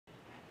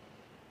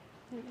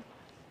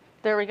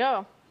There we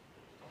go.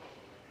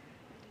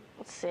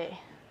 Let's see.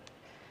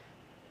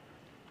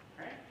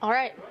 All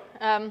right.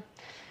 Hi,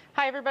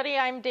 everybody.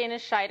 I'm Dana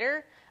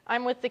Scheider.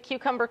 I'm with the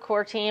Cucumber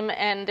core team,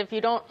 and if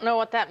you don't know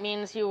what that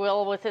means, you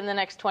will within the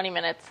next 20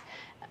 minutes.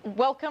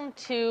 Welcome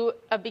to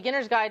a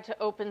beginner's guide to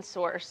open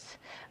source.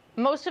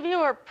 Most of you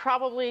are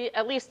probably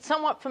at least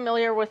somewhat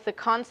familiar with the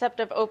concept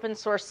of open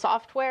source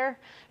software,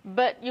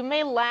 but you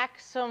may lack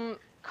some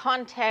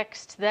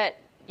context that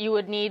you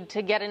would need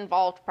to get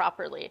involved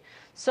properly.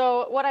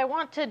 So what I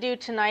want to do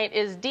tonight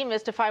is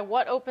demystify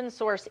what open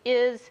source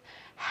is,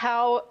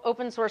 how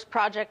open source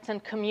projects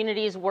and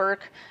communities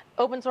work,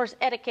 open source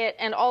etiquette,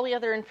 and all the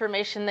other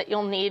information that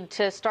you'll need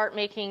to start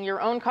making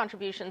your own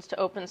contributions to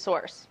open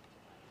source.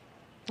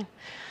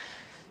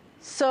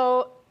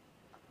 So,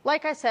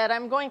 like I said,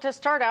 I'm going to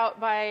start out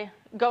by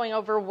going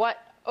over what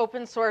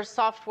open source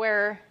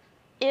software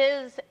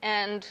is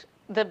and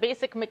the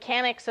basic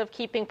mechanics of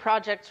keeping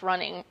projects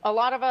running. A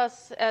lot of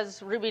us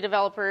as Ruby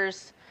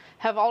developers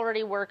have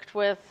already worked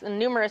with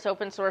numerous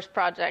open source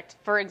projects,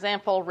 for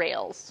example,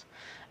 Rails.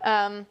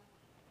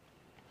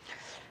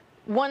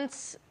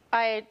 Once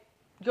I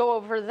go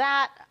over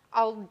that,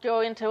 I'll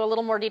go into a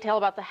little more detail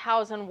about the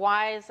hows and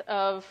whys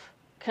of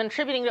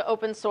contributing to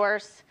open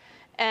source,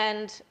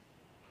 and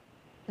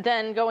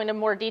then go into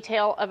more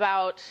detail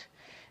about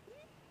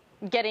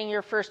getting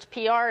your first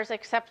PRs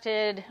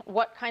accepted,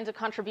 what kinds of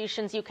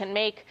contributions you can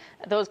make,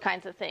 those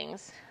kinds of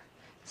things.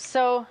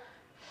 So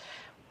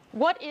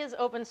what is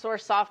open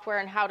source software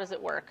and how does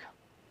it work?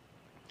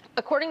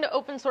 According to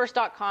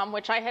opensource.com,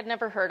 which I had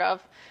never heard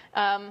of,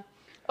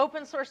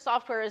 open source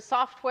software is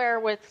software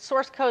with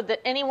source code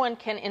that anyone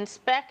can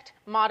inspect,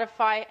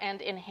 modify,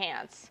 and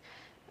enhance.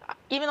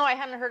 Even though I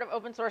hadn't heard of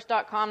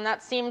opensource.com,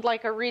 that seemed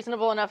like a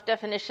reasonable enough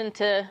definition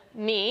to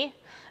me.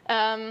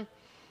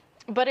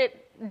 But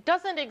it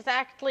doesn't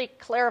exactly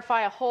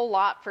clarify a whole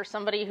lot for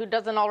somebody who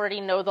doesn't already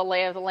know the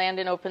lay of the land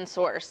in open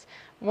source.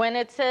 When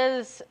it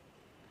says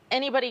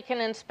anybody can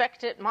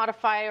inspect it,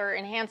 modify, or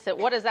enhance it,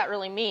 what does that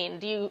really mean?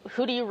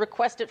 Who do you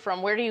request it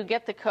from? Where do you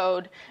get the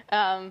code?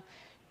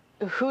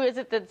 Who is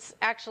it that's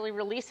actually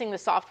releasing the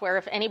software?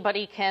 If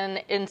anybody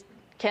can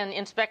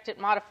inspect it,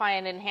 modify,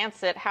 and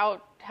enhance it, how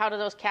do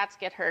those cats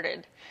get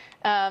herded?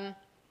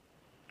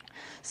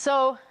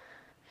 So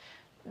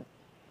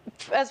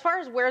as far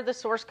as where the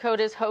source code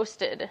is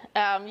hosted,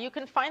 you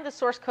can find the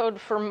source code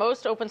for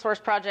most open source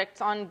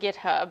projects on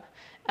GitHub.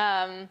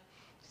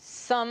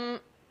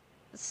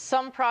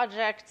 Some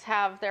projects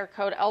have their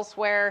code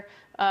elsewhere.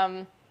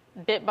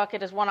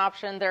 Bitbucket is one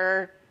option,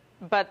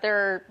 but there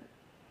are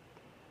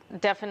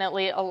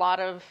definitely a lot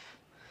of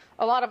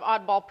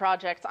oddball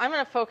projects. I'm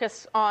going to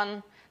focus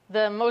on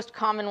the most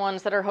common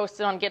ones that are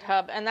hosted on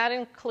GitHub, and that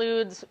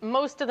includes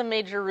most of the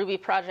major Ruby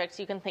projects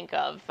you can think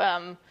of.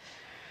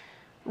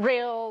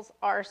 Rails,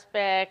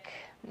 RSpec,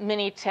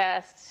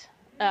 Minitest,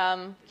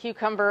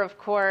 Cucumber, of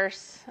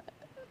course,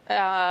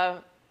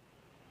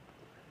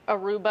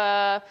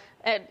 Aruba,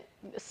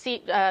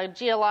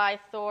 GLI,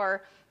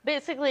 Thor.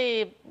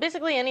 Basically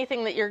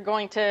anything that you're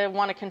going to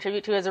want to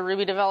contribute to as a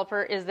Ruby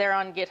developer is there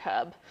on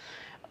GitHub.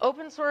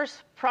 Open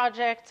source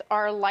projects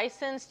are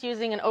licensed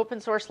using an open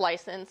source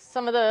license.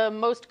 Some of the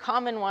most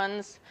common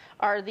ones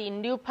are the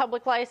GNU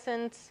public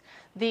license,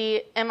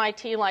 the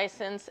MIT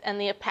license, and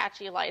the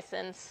Apache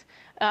license.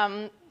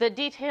 The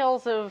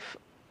details of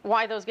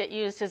why those get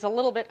used is a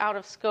little bit out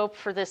of scope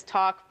for this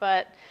talk,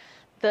 but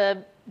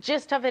the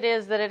gist of it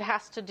is that it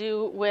has to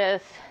do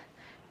with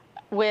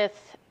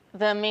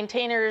the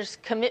maintainer's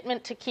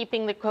commitment to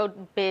keeping the code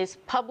base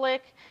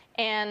public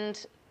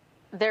and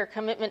their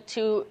commitment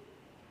to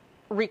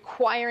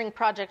requiring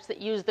projects that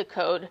use the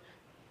code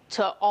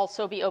to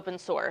also be open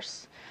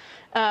source.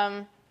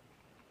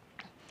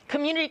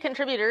 Community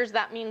contributors,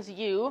 that means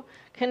you,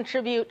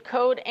 contribute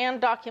code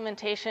and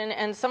documentation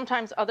and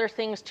sometimes other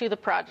things to the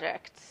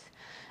projects.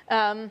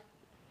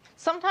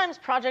 Sometimes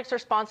projects are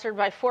sponsored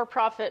by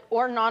for-profit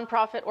or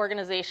non-profit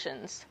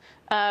organizations.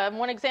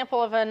 One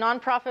example of a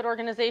non-profit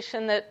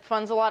organization that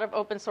funds a lot of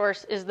open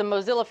source is the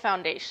Mozilla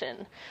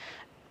Foundation.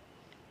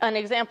 An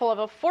example of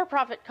a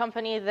for-profit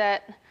company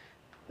that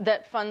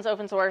funds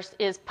open source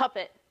is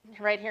Puppet,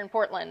 right here in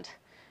Portland.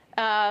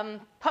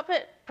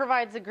 Puppet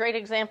provides a great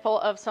example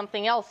of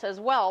something else as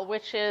well,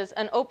 which is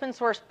an open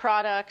source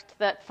product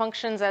that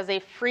functions as a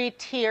free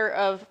tier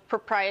of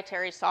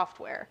proprietary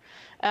software.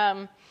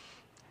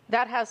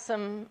 That has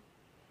some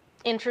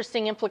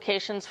interesting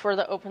implications for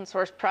the open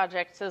source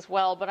projects as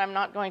well, but I'm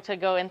not going to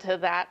go into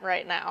that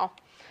right now.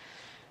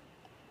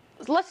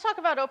 Let's talk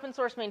about open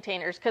source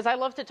maintainers, because I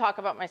love to talk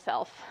about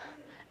myself.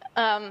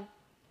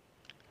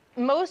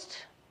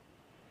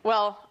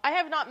 Well, I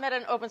have not met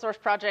an open source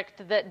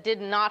project that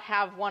did not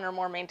have one or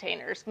more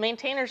maintainers.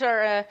 Maintainers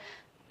are a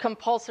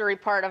compulsory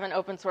part of an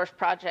open source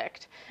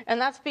project.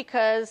 And that's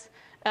because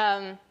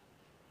a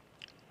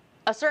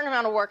certain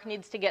amount of work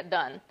needs to get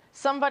done.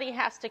 Somebody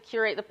has to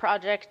curate the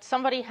project.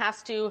 Somebody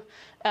has to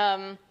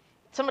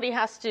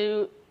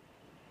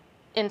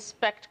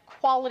inspect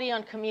quality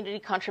on community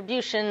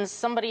contributions.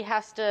 Somebody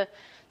has to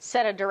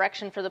set a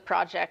direction for the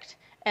project.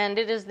 And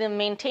it is the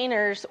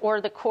maintainers or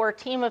the core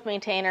team of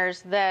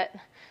maintainers that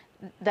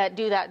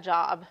do that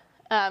job.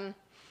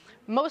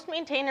 Most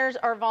maintainers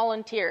are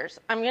volunteers.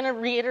 I'm going to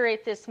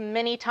reiterate this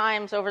many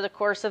times over the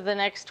course of the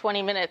next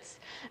 20 minutes.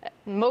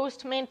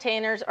 Most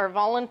maintainers are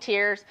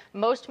volunteers.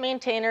 Most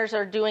maintainers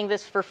are doing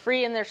this for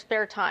free in their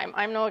spare time.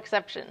 I'm no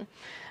exception.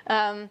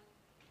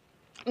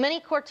 Many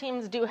core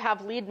teams do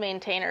have lead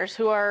maintainers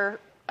who are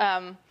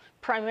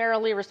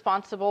primarily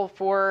responsible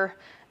for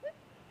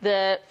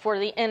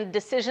the end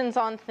decisions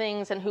on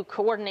things and who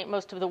coordinate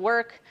most of the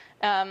work.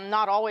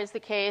 Not always the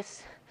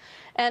case.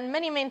 And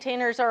many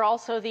maintainers are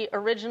also the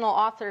original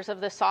authors of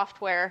the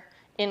software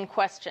in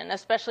question,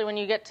 especially when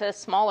you get to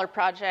smaller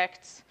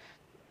projects.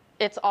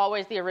 It's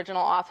always the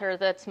original author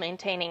that's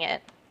maintaining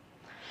it.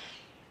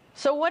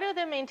 So what do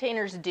the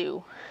maintainers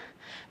do?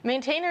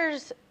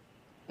 Maintainers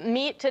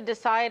meet to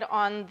decide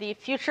on the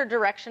future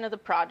direction of the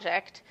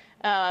project.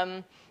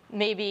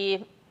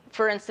 Maybe,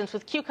 for instance,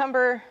 with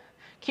Cucumber,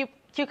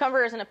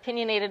 Cucumber is an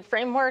opinionated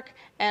framework,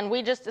 and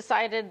we just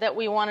decided that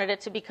we wanted it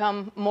to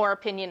become more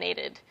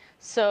opinionated.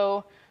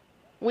 So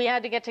we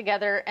had to get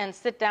together and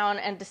sit down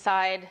and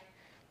decide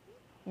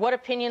what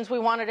opinions we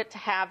wanted it to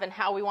have and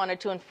how we wanted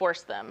to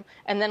enforce them.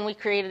 And then we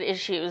created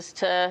issues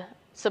to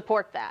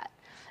support that.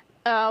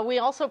 We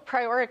also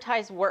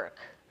prioritize work.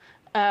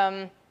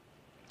 In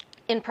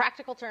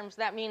practical terms,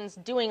 that means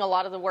doing a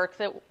lot of the work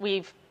that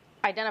we've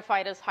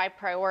identified as high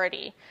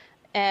priority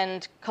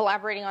and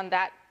collaborating on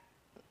that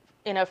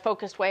in a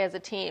focused way as a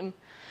team.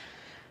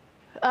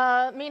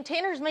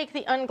 Maintainers make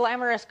the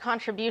unglamorous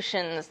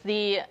contributions,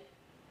 the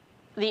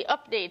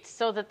updates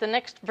so that the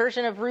next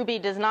version of Ruby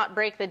does not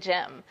break the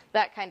gem,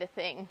 that kind of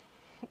thing.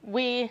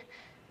 We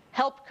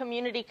help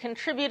community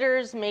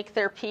contributors make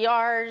their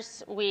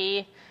PRs.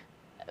 We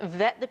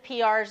vet the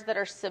PRs that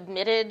are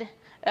submitted.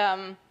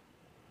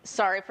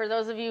 Sorry, for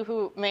those of you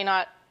who may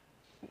not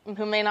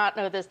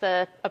know this,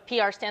 a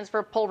PR stands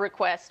for pull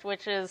request,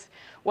 which is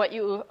what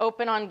you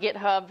open on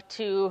GitHub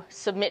to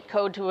submit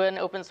code to an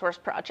open source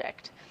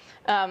project.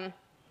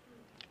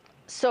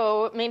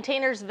 So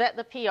maintainers vet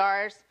the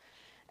PRs,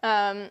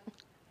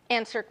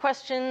 answer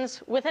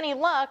questions. With any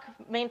luck,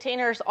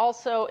 maintainers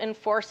also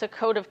enforce a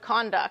code of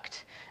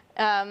conduct.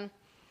 And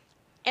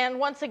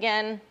once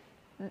again,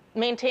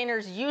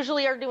 maintainers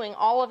usually are doing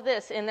all of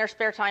this in their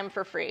spare time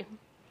for free.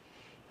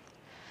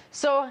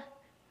 So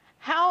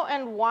how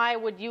and why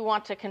would you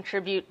want to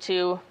contribute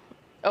to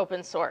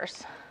open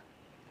source?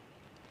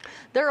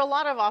 There are a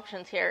lot of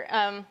options here.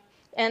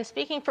 And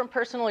speaking from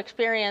personal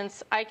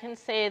experience, I can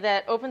say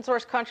that open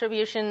source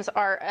contributions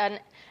are an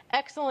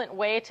excellent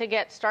way to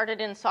get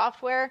started in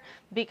software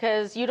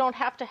because you don't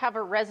have to have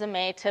a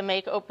resume to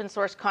make open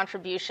source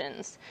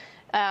contributions.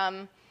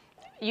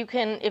 You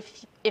can,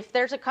 if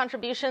there's a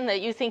contribution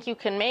that you think you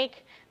can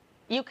make,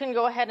 you can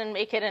go ahead and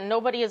make it, and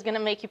nobody is going to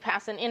make you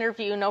pass an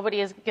interview. Nobody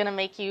is going to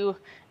make you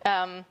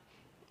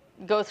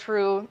go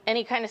through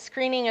any kind of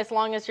screening as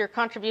long as your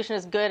contribution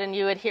is good and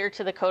you adhere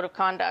to the code of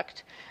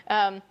conduct.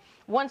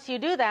 Once you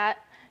do that,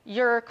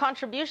 your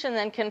contribution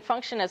then can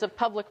function as a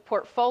public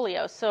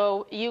portfolio.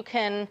 So you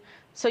can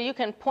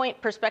point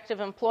prospective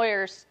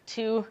employers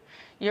to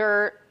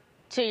your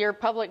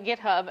public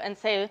GitHub and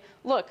say,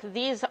 look,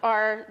 these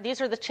are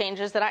the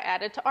changes that I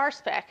added to our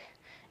spec.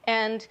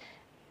 And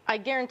I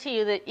guarantee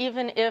you that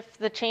even if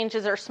the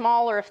changes are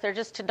small or if they're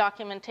just to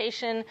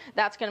documentation,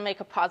 that's going to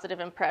make a positive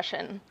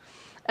impression.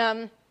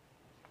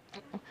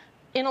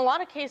 In a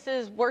lot of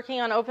cases, working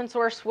on open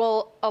source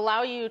will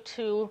allow you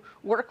to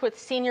work with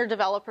senior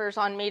developers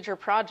on major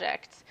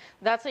projects.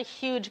 That's a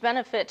huge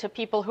benefit to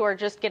people who are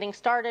just getting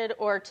started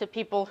or to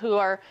people who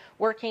are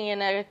working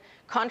in a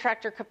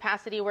contractor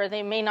capacity where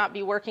they may not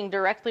be working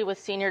directly with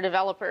senior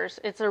developers.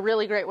 It's a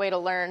really great way to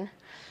learn.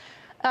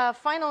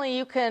 Finally,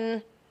 you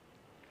can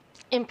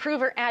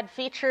improve or add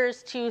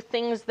features to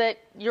things that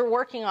you're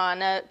working on,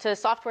 to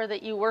software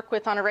that you work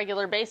with on a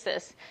regular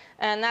basis.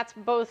 And that's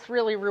both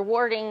really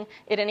rewarding.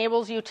 It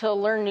enables you to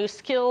learn new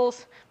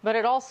skills, but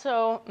it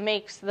also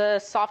makes the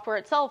software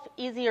itself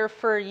easier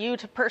for you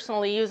to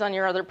personally use on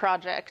your other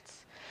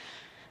projects.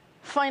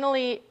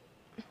 Finally,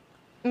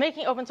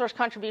 making open source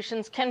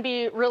contributions can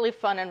be really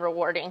fun and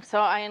rewarding, so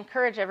I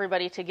encourage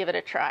everybody to give it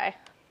a try.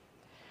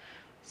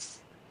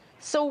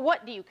 So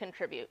what do you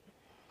contribute?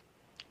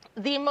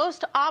 The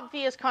most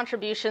obvious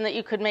contribution that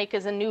you could make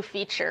is a new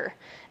feature,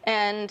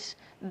 and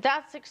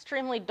that's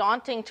extremely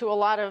daunting to a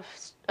lot of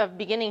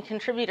beginning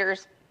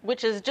contributors,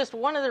 which is just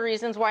one of the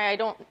reasons why I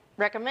don't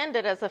recommend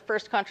it as a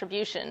first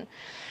contribution.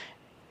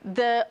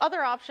 The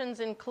other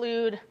options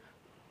include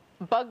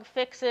bug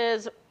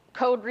fixes,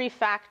 code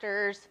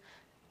refactors,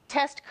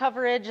 test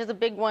coverage is a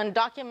big one,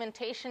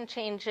 documentation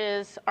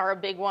changes are a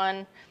big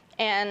one,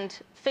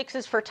 and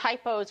fixes for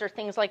typos or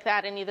things like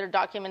that in either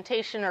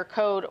documentation or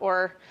code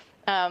or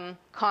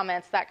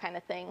comments, that kind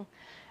of thing.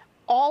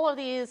 All of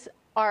these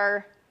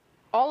are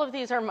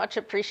much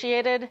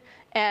appreciated,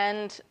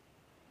 and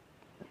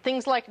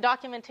things like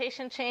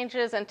documentation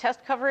changes and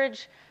test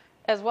coverage,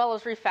 as well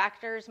as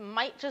refactors,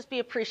 might just be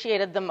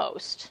appreciated the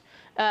most.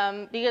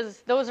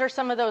 because those are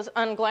some of those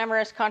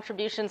unglamorous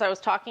contributions I was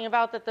talking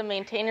about that the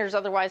maintainers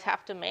otherwise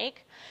have to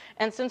make.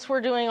 And since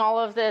we're doing all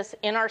of this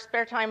in our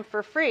spare time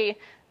for free,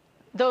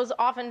 those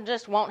often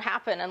just won't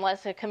happen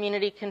unless a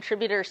community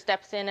contributor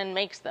steps in and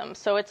makes them.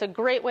 So it's a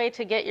great way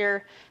to get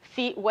your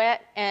feet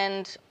wet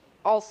and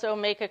also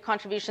make a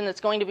contribution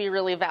that's going to be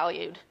really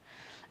valued.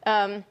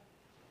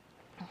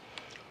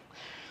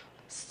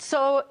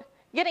 So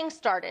getting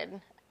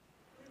started.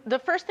 The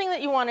first thing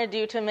that you want to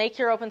do to make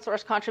your open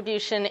source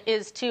contribution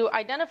is to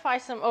identify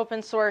some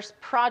open source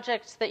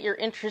projects that you're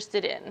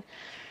interested in.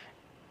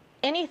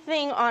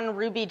 Anything on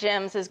Ruby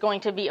gems is going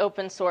to be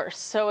open source.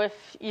 So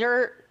if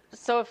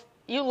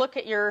you look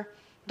at your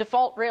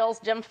default Rails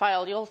gem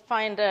file, you'll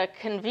find a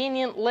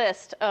convenient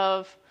list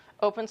of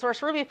open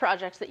source Ruby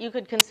projects that you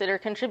could consider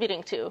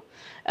contributing to.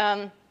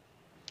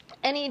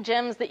 Any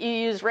gems that you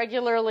use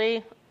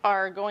regularly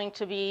are going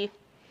to be,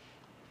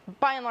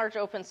 by and large,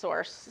 open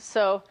source.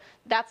 So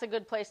that's a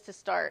good place to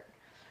start.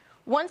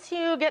 Once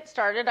you get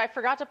started, I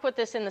forgot to put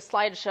this in the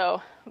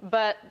slideshow,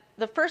 but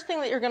the first thing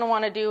that you're going to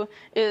want to do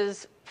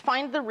is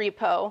find the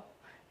repo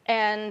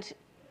and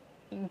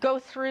go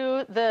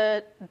through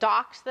the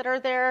docs that are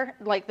there,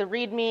 like the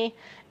README,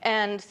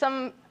 and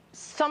some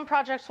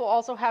projects will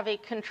also have a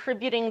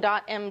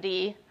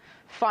contributing.md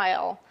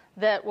file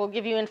that will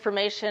give you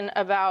information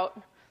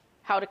about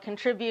how to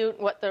contribute,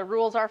 what the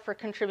rules are for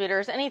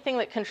contributors, anything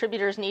that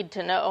contributors need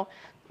to know.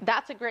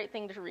 That's a great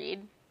thing to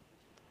read.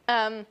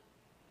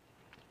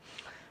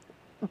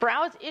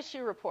 Browse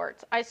issue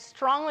reports. I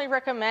strongly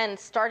recommend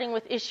starting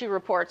with issue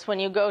reports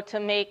when you go to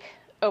make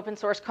open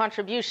source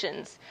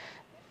contributions.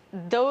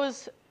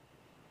 Those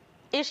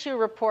issue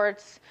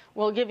reports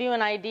will give you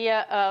an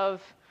idea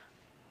of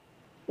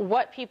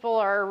what people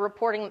are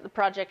reporting that the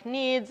project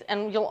needs,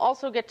 and you'll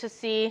also get to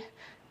see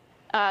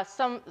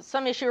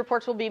some issue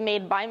reports will be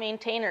made by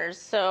maintainers,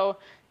 so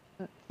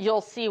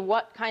you'll see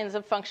what kinds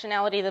of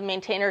functionality the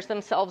maintainers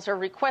themselves are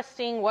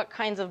requesting, what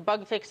kinds of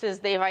bug fixes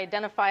they've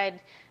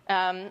identified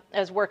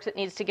as work that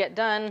needs to get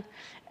done,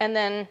 and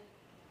then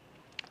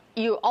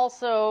you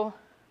also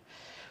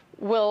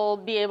will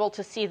be able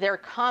to see their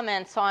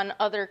comments on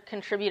other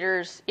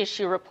contributors'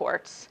 issue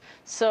reports.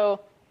 So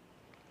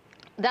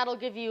that'll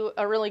give you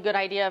a really good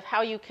idea of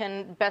how you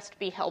can best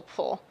be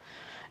helpful.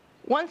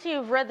 Once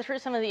you've read through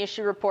some of the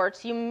issue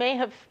reports, you may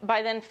have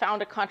by then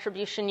found a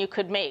contribution you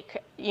could make.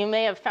 You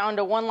may have found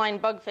a one-line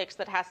bug fix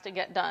that has to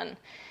get done,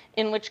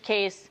 in which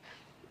case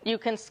you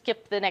can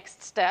skip the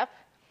next step.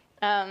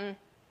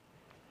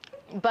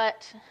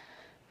 But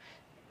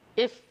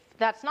if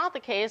that's not the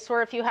case,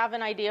 or if you have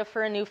an idea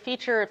for a new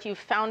feature, if you've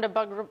found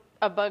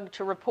a bug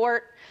to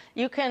report,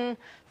 you can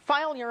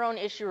file your own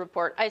issue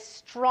report. I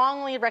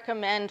strongly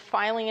recommend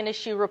filing an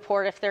issue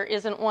report if there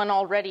isn't one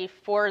already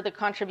for the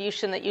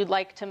contribution that you'd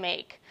like to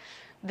make.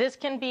 This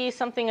can be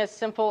something as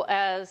simple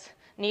as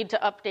need to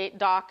update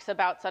docs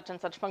about such and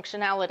such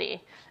functionality.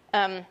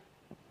 The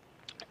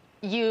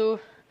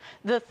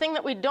thing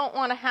that we don't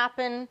want to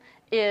happen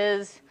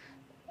is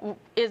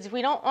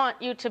we don't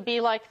want you to be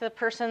like the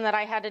person that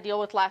I had to deal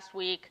with last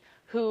week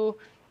who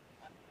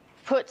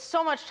put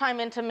so much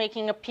time into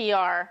making a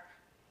PR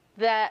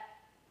that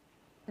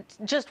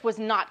just was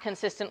not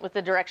consistent with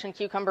the direction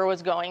Cucumber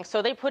was going.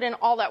 So they put in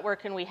all that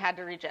work and we had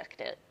to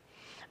reject it.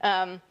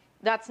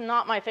 That's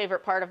not my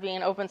favorite part of being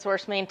an open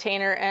source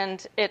maintainer,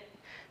 and it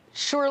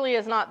surely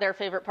is not their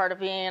favorite part of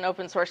being an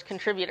open source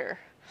contributor.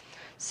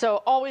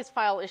 So always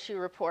file issue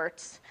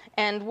reports.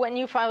 And when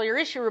you file your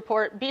issue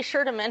report, be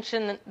sure to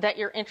mention that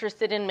you're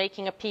interested in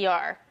making a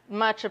PR.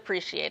 Much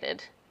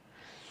appreciated.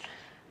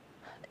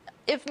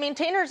 If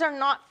maintainers are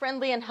not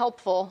friendly and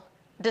helpful,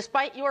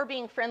 despite your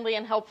being friendly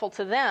and helpful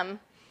to them,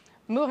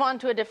 move on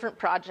to a different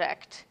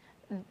project.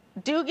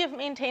 Do give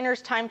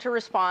maintainers time to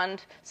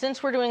respond.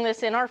 Since we're doing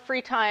this in our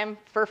free time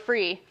for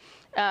free,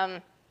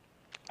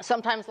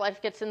 sometimes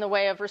life gets in the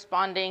way of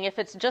responding. If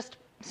it's just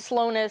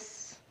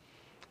slowness,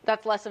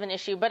 that's less of an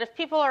issue. But if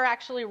people are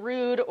actually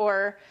rude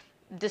or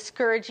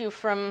discourage you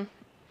from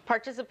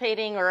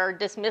participating or are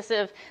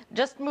dismissive,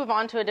 just move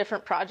on to a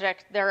different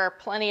project. There are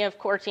plenty of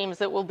core teams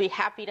that will be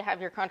happy to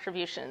have your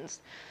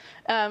contributions.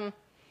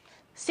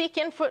 Seek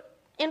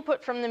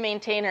input from the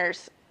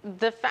maintainers.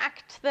 The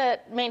fact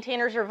that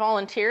maintainers are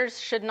volunteers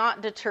should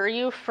not deter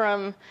you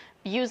from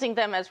using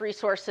them as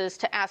resources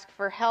to ask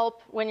for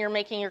help when you're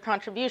making your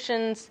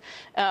contributions,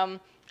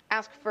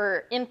 ask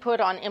for input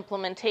on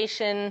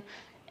implementation.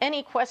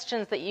 Any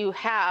questions that you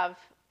have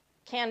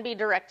can be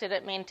directed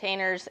at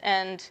maintainers,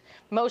 and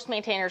most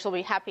maintainers will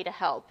be happy to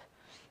help.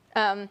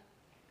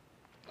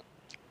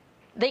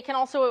 They can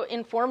also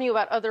inform you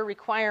about other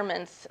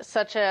requirements,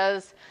 such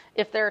as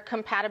if there are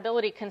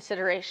compatibility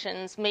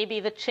considerations, maybe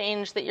the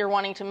change that you're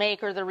wanting to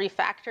make or the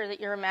refactor that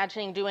you're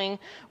imagining doing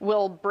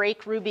will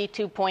break Ruby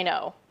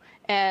 2.0.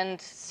 And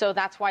so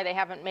that's why they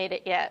haven't made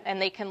it yet,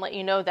 and they can let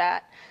you know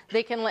that.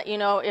 They can let you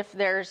know if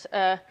there's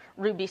a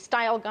Ruby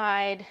style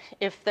guide,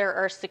 if there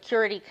are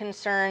security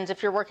concerns.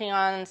 If you're working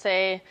on,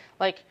 say,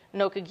 like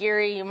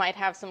Nokagiri, you might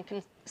have some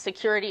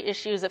security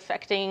issues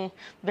affecting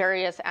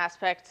various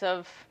aspects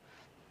of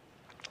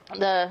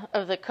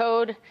the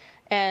code,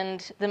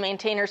 and the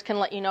maintainers can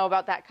let you know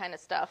about that kind of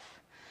stuff.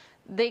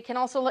 They can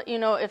also let you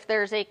know if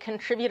there's a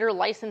contributor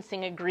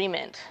licensing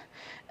agreement.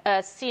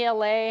 A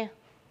CLA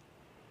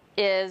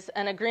is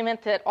an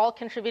agreement that all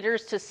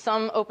contributors to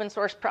some open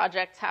source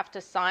projects have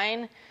to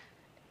sign,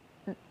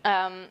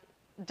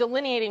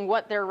 delineating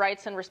what their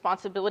rights and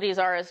responsibilities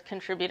are as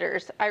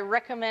contributors. I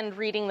recommend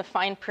reading the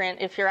fine print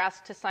if you're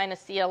asked to sign a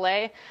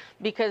CLA,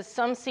 because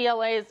some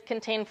CLAs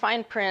contain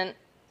fine print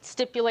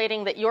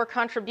stipulating that your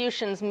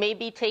contributions may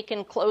be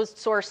taken closed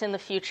source in the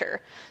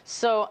future.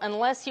 So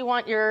unless you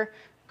want your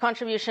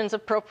contributions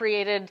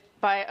appropriated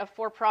by a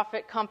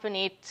for-profit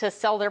company to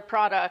sell their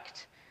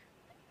product,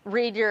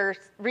 read your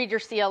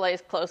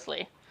CLAs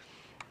closely.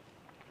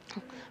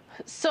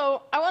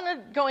 So I want to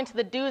go into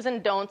the do's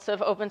and don'ts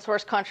of open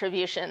source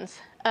contributions.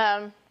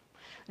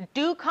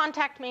 Do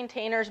contact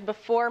maintainers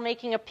before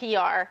making a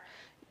PR.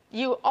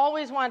 You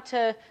always want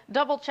to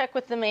double check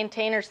with the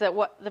maintainers that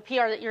what the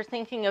PR that you're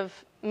thinking of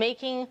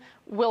making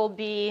will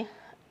be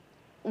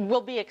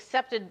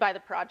accepted by the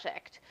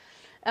project.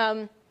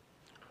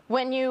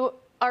 When you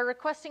are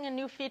requesting a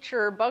new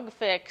feature or bug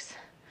fix,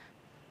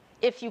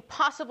 if you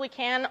possibly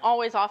can,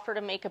 always offer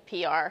to make a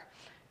PR.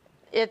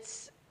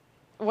 It's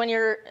when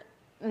you're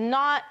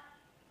not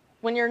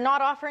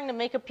offering to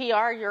make a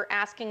PR, you're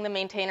asking the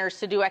maintainers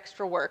to do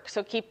extra work.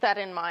 So keep that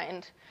in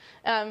mind.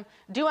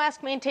 Do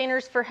ask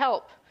maintainers for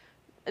help.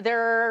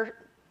 There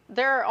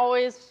are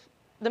always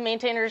the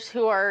maintainers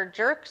who are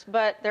jerks,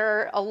 but there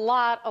are a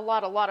lot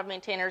of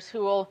maintainers who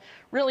will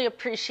really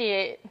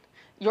appreciate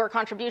your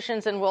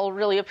contributions and will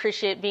really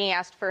appreciate being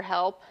asked for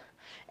help.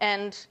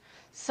 And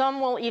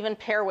some will even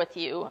pair with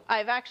you.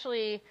 I've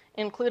actually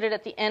included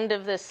at the end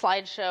of this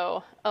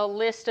slideshow a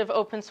list of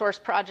open source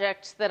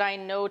projects that I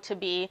know to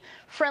be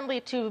friendly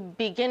to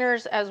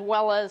beginners as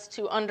well as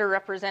to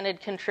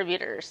underrepresented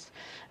contributors.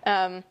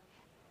 By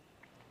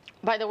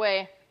the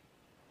way,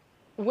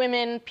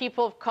 women,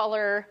 people of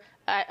color,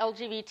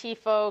 LGBT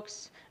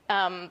folks,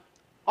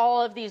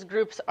 all of these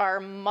groups are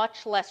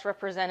much less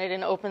represented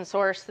in open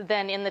source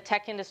than in the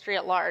tech industry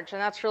at large,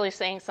 and that's really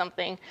saying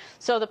something.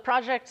 So the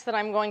projects that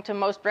I'm going to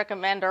most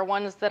recommend are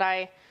ones that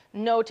I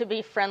know to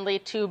be friendly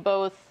to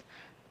both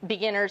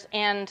beginners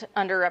and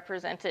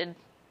underrepresented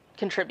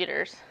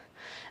contributors.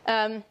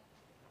 Do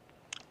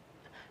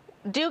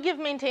give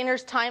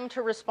maintainers time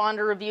to respond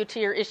or review to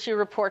your issue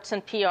reports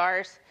and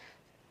PRs.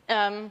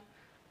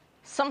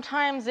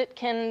 Sometimes it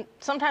can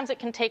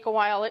take a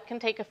while. It can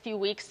take a few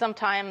weeks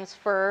sometimes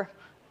for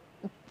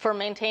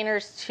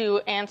maintainers to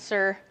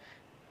answer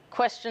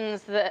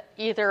questions that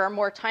either are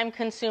more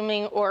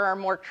time-consuming or are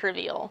more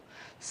trivial.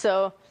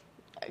 So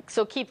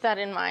keep that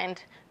in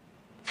mind.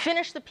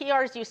 Finish the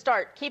PRs you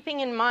start, keeping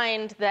in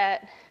mind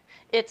that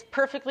it's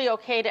perfectly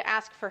okay to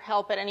ask for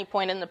help at any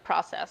point in the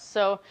process.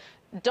 So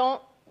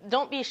don't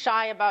be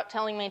shy about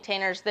telling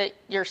maintainers that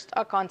you're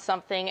stuck on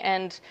something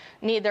and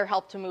need their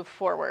help to move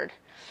forward.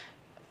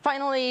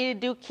 Finally,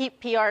 do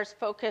keep PRs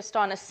focused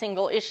on a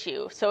single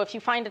issue. So if you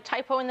find a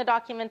typo in the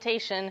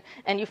documentation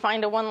and you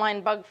find a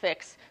one-line bug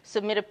fix,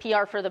 submit a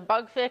PR for the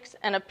bug fix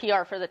and a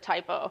PR for the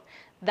typo.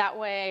 That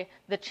way,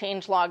 the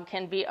changelog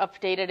can be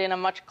updated in a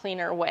much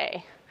cleaner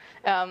way.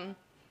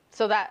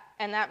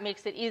 That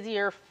makes it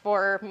easier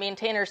for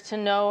maintainers to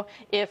know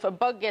if a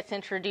bug gets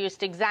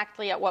introduced,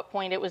 exactly at what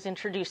point it was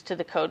introduced to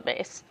the code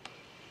base.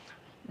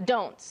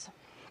 Don'ts.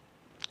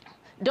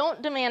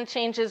 Don't demand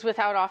changes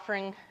without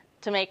offering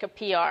to make a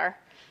PR.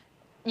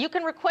 You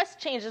can request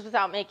changes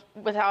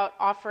without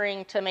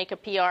offering to make a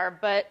PR,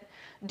 but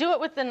do it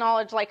with the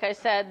knowledge, like I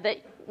said,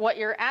 that what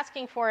you're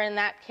asking for in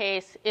that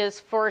case is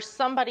for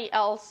somebody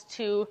else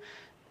to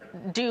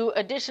do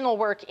additional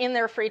work in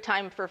their free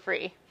time for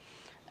free.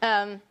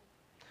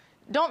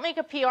 Don't make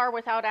a PR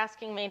without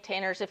asking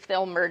maintainers if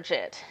they'll merge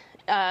it.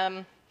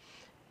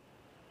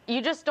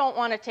 You just don't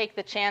want to take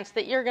the chance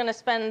that you're going to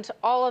spend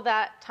all of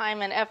that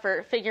time and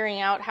effort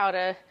figuring out how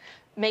to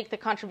make the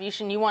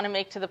contribution you want to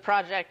make to the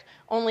project,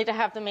 only to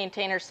have the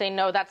maintainer say,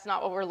 no, that's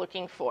not what we're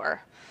looking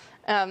for.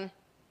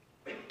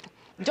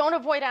 Don't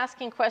avoid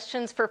asking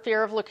questions for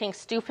fear of looking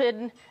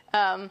stupid.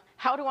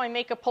 How do I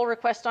make a pull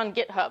request on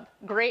GitHub?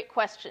 Great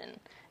question.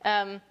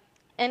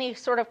 Any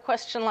sort of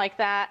question like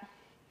that,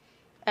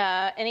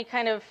 any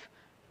kind of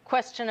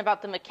question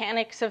about the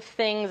mechanics of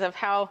things, of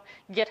how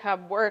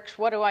GitHub works,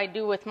 what do I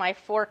do with my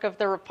fork of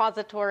the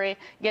repository,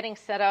 getting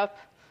set up,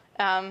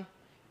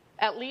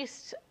 at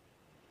least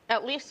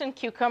in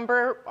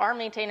Cucumber, our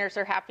maintainers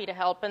are happy to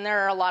help, and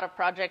there are a lot of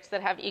projects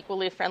that have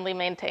equally friendly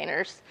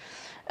maintainers.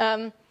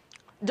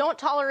 Don't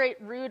tolerate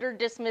rude or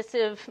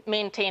dismissive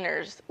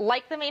maintainers.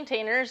 Like the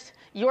maintainers,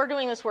 you're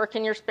doing this work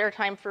in your spare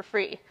time for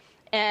free.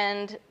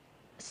 And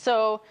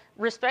so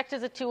respect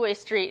is a two-way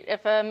street.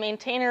 If a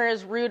maintainer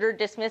is rude or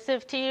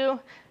dismissive to you,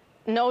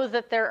 know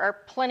that there are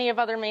plenty of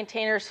other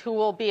maintainers who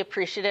will be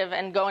appreciative,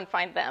 and go and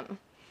find them.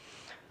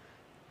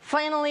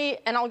 Finally,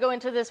 and I'll go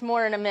into this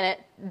more in a minute,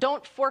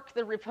 don't fork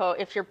the repo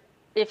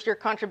if your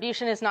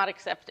contribution is not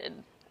accepted.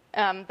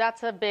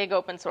 That's a big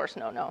open source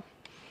no-no.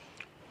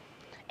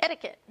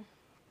 Etiquette.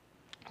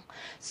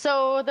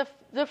 So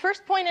the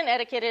first point in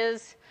etiquette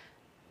is,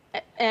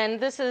 and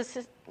this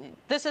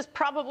is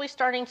probably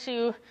starting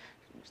to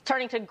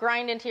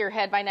grind into your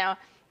head by now,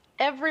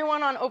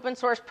 everyone on open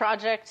source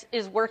projects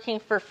is working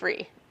for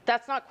free.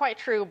 That's not quite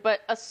true,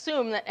 but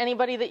assume that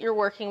anybody that you're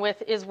working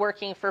with is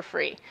working for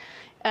free.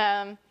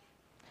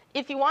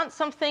 If you want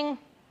something,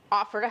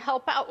 offer to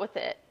help out with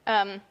it.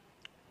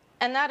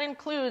 And that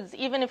includes,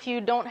 even if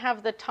you don't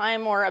have the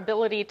time or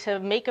ability to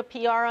make a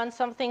PR on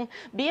something,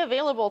 be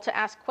available to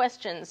ask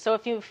questions. So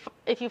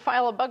if you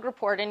file a bug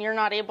report and you're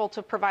not able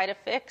to provide a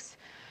fix,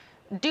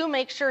 do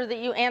make sure that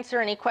you answer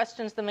any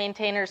questions the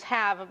maintainers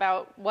have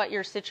about what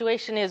your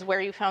situation is,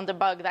 where you found the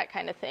bug, that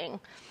kind of thing.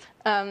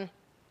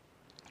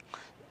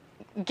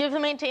 Give the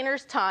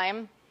maintainers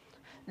time.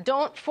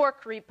 Don't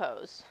fork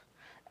repos.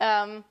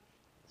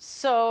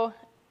 So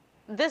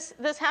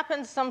this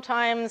happens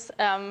sometimes.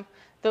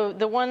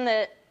 The one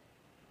that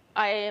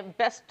I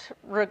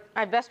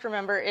best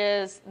remember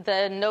is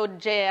the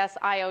Node.js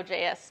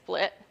IO.js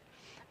split.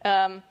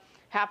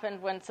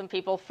 Happened when some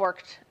people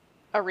forked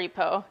a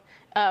repo.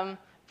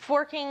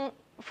 Forking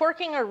a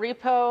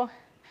repo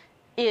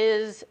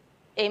is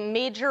a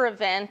major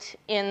event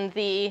in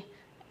the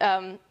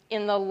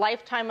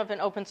lifetime of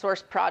an open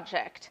source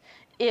project.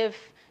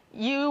 If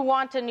you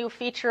want a new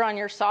feature on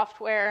your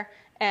software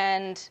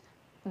and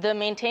the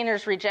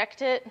maintainers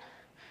reject it,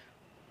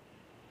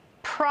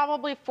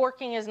 probably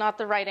forking is not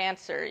the right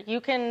answer. You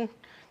can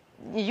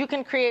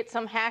create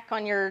some hack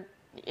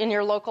in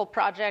your local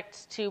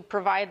project to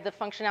provide the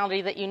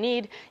functionality that you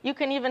need. You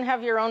can even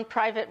have your own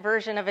private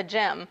version of a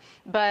gem.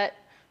 But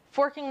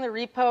forking the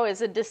repo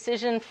is a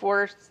decision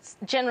for,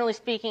 generally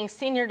speaking,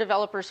 senior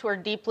developers who are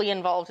deeply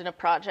involved in a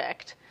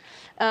project.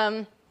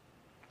 Ask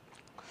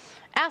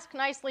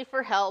nicely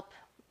for help.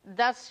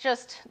 That's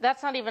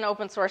not even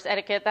open source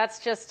etiquette. That's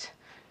just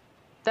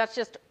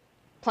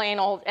plain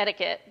old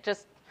etiquette.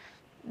 Just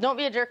don't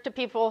be a jerk to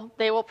people.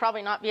 They will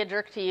probably not be a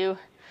jerk to you.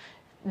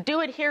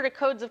 Do adhere to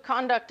codes of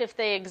conduct if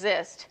they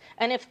exist.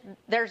 And if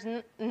there's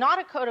not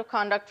a code of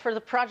conduct for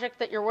the project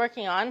that you're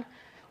working on,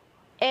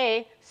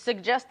 A,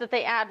 suggest that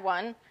they add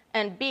one,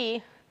 and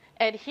B,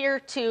 adhere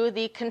to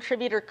the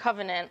contributor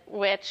covenant,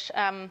 which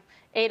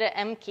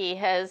PDX.rb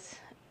has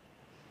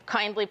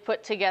kindly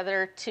put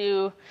together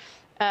to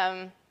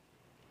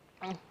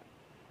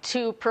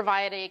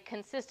provide a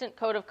consistent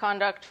code of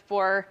conduct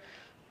for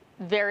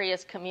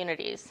various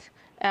communities.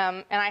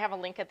 And I have a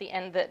link at the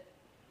end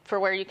for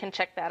where you can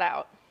check that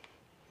out.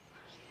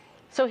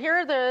 So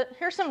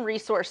here's some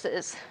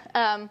resources.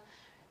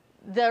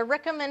 The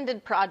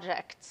recommended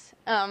projects.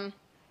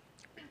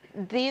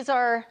 These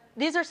are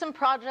some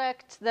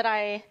projects that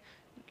I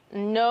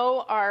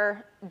know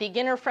are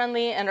beginner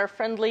friendly and are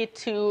friendly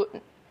to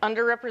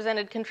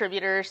underrepresented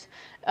contributors.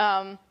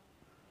 I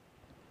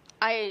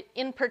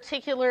in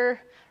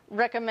particular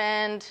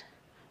recommend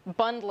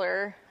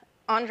Bundler.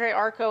 Andre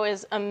Arco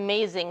is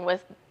amazing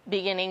with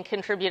beginning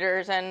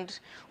contributors and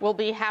will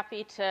be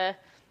happy to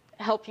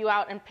help you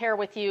out and pair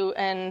with you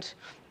and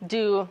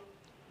help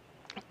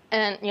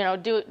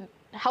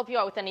you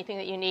out with anything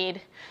that you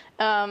need.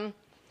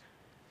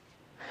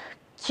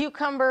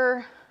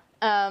 Cucumber,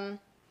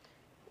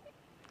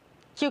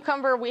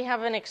 we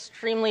have an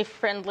extremely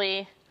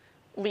friendly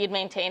lead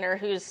maintainer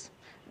who's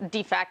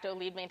de facto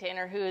lead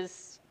maintainer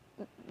who's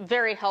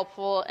very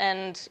helpful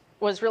and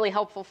was really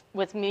helpful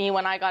with me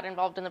when I got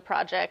involved in the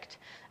project.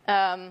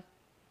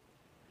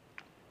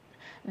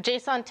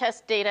 JSON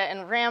Test Data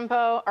and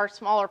Rambo are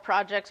smaller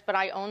projects, but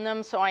I own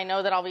them, so I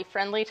know that I'll be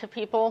friendly to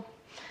people.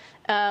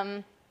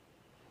 And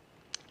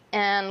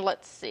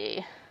let's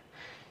see.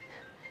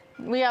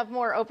 We have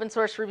more open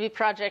source Ruby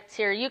projects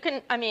here.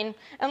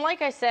 And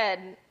like I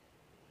said,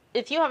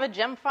 if you have a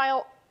gem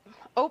file,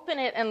 open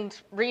it and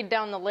read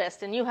down the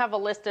list, and you have a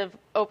list of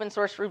open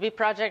source Ruby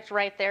projects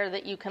right there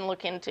that you can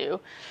look into.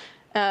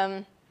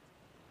 And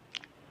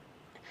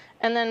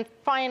then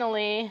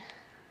finally,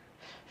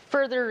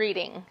 further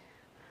reading.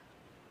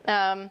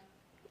 When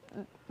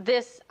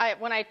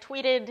I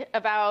tweeted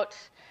about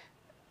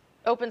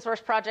open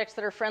source projects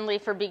that are friendly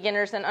for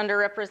beginners and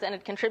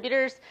underrepresented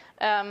contributors,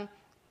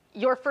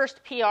 your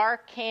first PR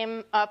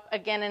came up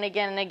again and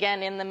again and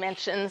again in the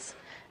mentions.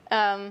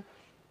 And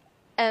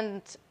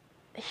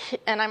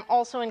I'm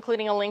also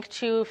including a link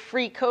to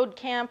Free Code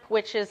Camp,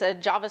 which is a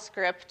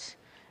JavaScript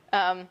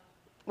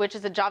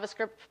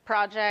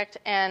project,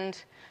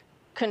 and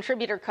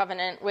Contributor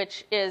Covenant,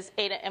 which is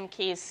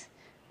PDX.rb's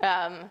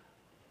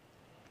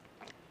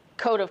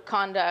code of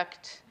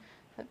conduct,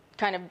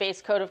 kind of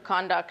base code of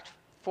conduct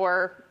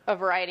for a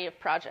variety of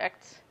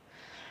projects.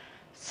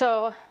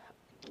 So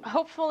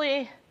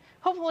hopefully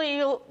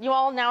you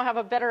all now have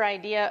a better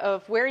idea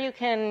of where you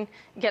can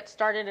get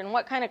started and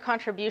what kind of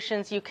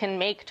contributions you can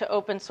make to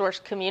open source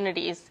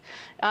communities.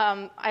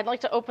 I'd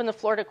like to open the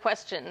floor to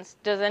questions.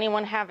 Does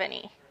anyone have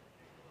any?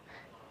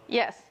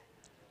 Yes?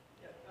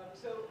 Yeah,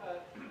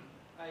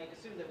 I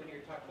assume that when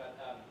you're talking about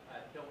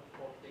don't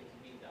fork things,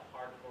 you mean the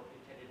hard fork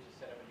intended to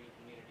set up a new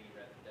community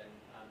rather than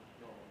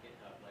normal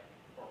GitHub, like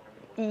fork.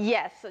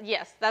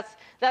 Yes,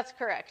 that's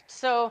correct.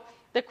 So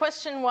The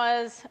question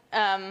was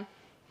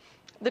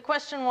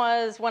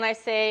when I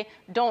say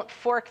don't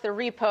fork the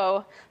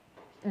repo,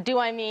 do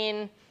I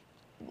mean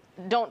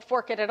don't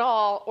fork it at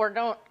all, or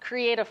don't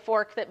create a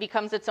fork that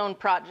becomes its own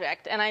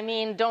project? And I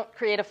mean don't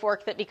create a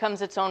fork that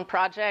becomes its own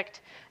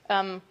project.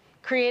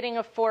 Creating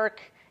a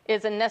fork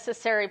is a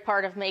necessary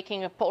part of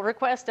making a pull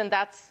request, and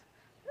that's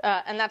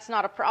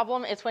not a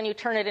problem. It's when you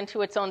turn it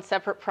into its own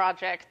separate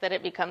project that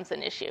it becomes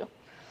an issue.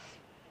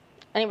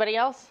 Anybody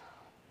else?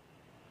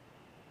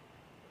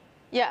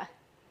 Yeah.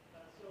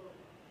 So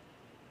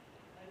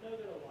I know that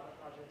a lot of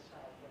projects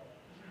have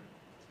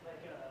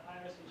like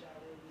IRC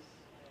chat rooms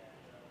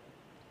and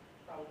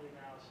probably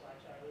now Slack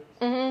chat rooms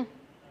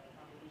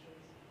contributions.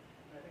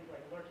 And I think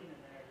like lurking in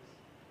there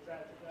is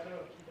that, I don't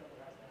know if Cucumber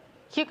has that.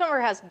 Cucumber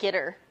has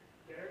Gitter.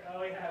 Gitter?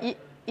 Oh, yeah.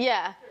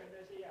 Yeah. Sure,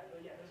 there's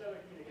other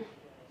communication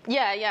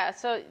channels. Yeah.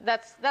 So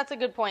that's a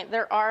good point.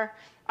 There are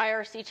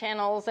IRC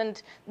channels,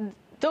 and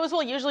those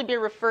will usually be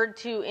referred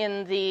to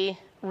in the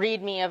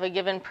README of a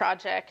given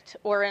project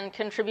or in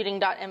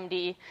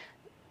contributing.md.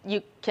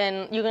 You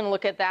can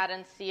look at that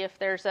and see if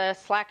there's a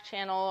Slack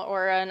channel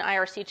or an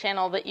IRC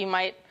channel that you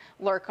might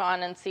lurk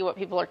on and see what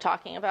people are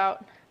talking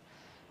about.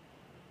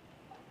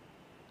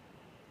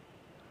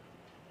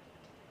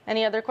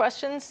 Any other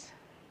questions?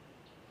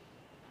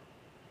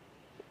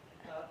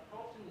 How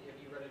often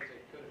have you run into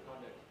code of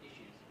conduct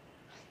issues?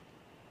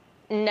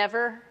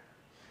 Never.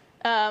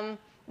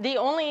 The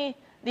only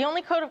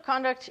code of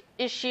conduct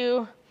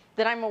issue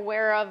that I'm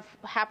aware of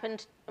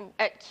happened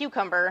at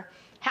Cucumber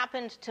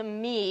happened to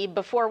me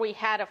before we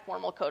had a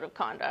formal code of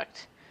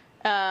conduct.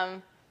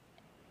 And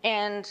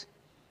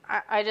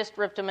I just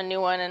ripped him a new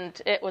one,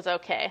 and it was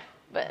okay.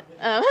 But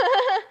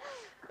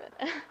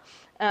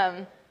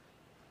and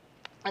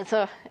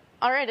so,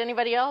 all right,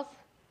 anybody else?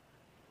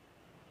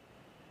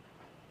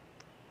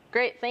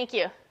 Great, thank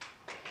you.